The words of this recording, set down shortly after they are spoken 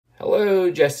Hello,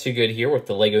 Just Too Good here with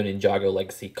the LEGO Ninjago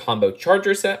Legacy Combo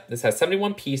Charger set. This has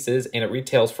 71 pieces and it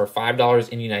retails for $5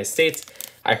 in the United States.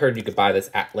 I heard you could buy this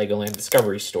at Legoland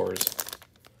Discovery stores.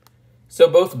 So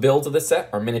both builds of the set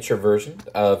are miniature versions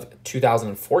of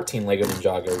 2014 LEGO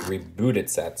Ninjago rebooted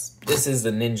sets. This is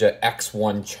the Ninja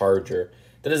X1 Charger.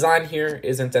 The design here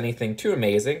isn't anything too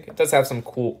amazing. It does have some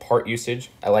cool part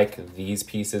usage. I like these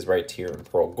pieces right here in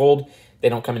pearl gold. They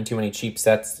don't come in too many cheap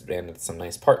sets, and it's some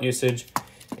nice part usage.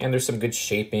 And there's some good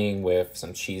shaping with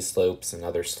some cheese slopes and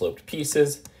other sloped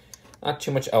pieces. Not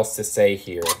too much else to say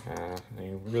here.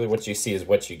 Really what you see is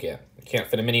what you get. You can't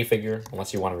fit a minifigure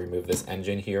unless you want to remove this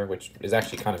engine here, which is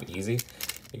actually kind of easy.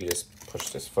 You can just push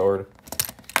this forward.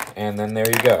 And then there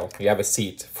you go. You have a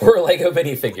seat for a LEGO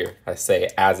minifigure, I say,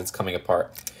 as it's coming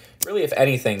apart. Really, if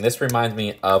anything, this reminds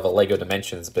me of a LEGO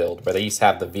Dimensions build, where they used to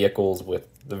have the vehicles with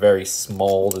the very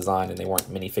small design and they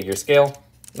weren't minifigure scale.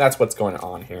 That's what's going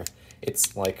on here.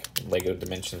 It's like LEGO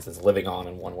Dimensions is living on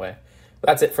in one way.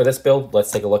 That's it for this build.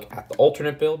 Let's take a look at the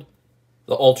alternate build.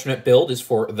 The alternate build is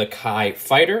for the Kai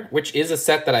Fighter, which is a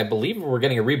set that I believe we're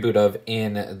getting a reboot of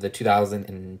in the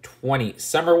 2020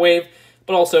 Summer Wave,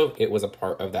 but also it was a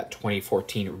part of that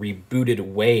 2014 rebooted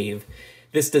wave.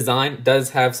 This design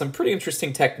does have some pretty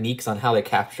interesting techniques on how they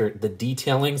capture the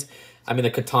detailings. I mean, the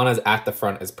katanas at the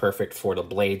front is perfect for the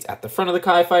blades at the front of the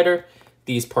Kai Fighter.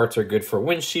 These parts are good for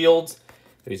windshields.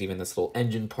 There's even this little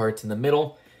engine part in the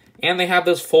middle. And they have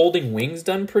those folding wings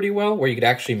done pretty well, where you could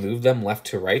actually move them left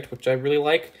to right, which I really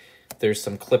like. There's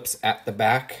some clips at the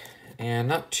back, and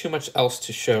not too much else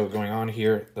to show going on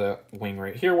here. The wing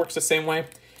right here works the same way.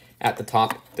 At the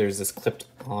top, there's this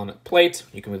clipped-on plate.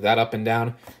 You can move that up and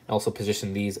down. Also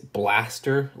position these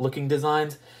blaster-looking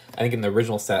designs. I think in the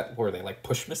original set, were they like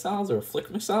push missiles or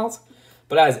flick missiles?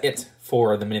 But that is it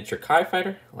for the miniature Kai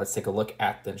Fighter. Let's take a look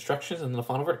at the instructions and the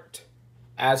final verdict.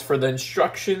 As for the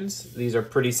instructions, these are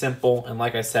pretty simple, and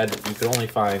like I said, you can only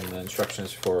find the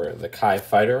instructions for the Kai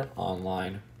Fighter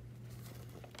online.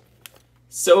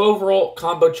 So overall,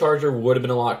 Combo Charger would have been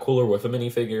a lot cooler with a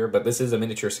minifigure, but this is a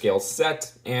miniature scale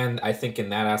set, and I think in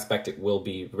that aspect it will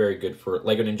be very good for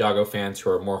LEGO Ninjago fans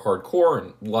who are more hardcore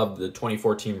and love the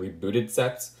 2014 rebooted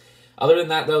sets. Other than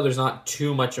that, though, there's not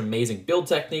too much amazing build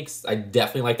techniques. I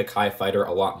definitely like the Kai Fighter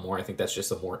a lot more. I think that's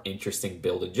just a more interesting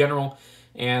build in general.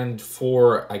 And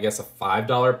for, I guess, a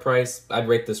 $5 price, I'd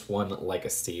rate this one like a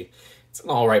C. It's an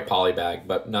alright polybag,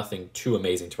 but nothing too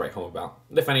amazing to write home about.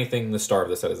 If anything, the star of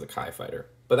the set is the Kai Fighter.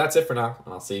 But that's it for now,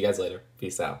 and I'll see you guys later.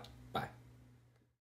 Peace out.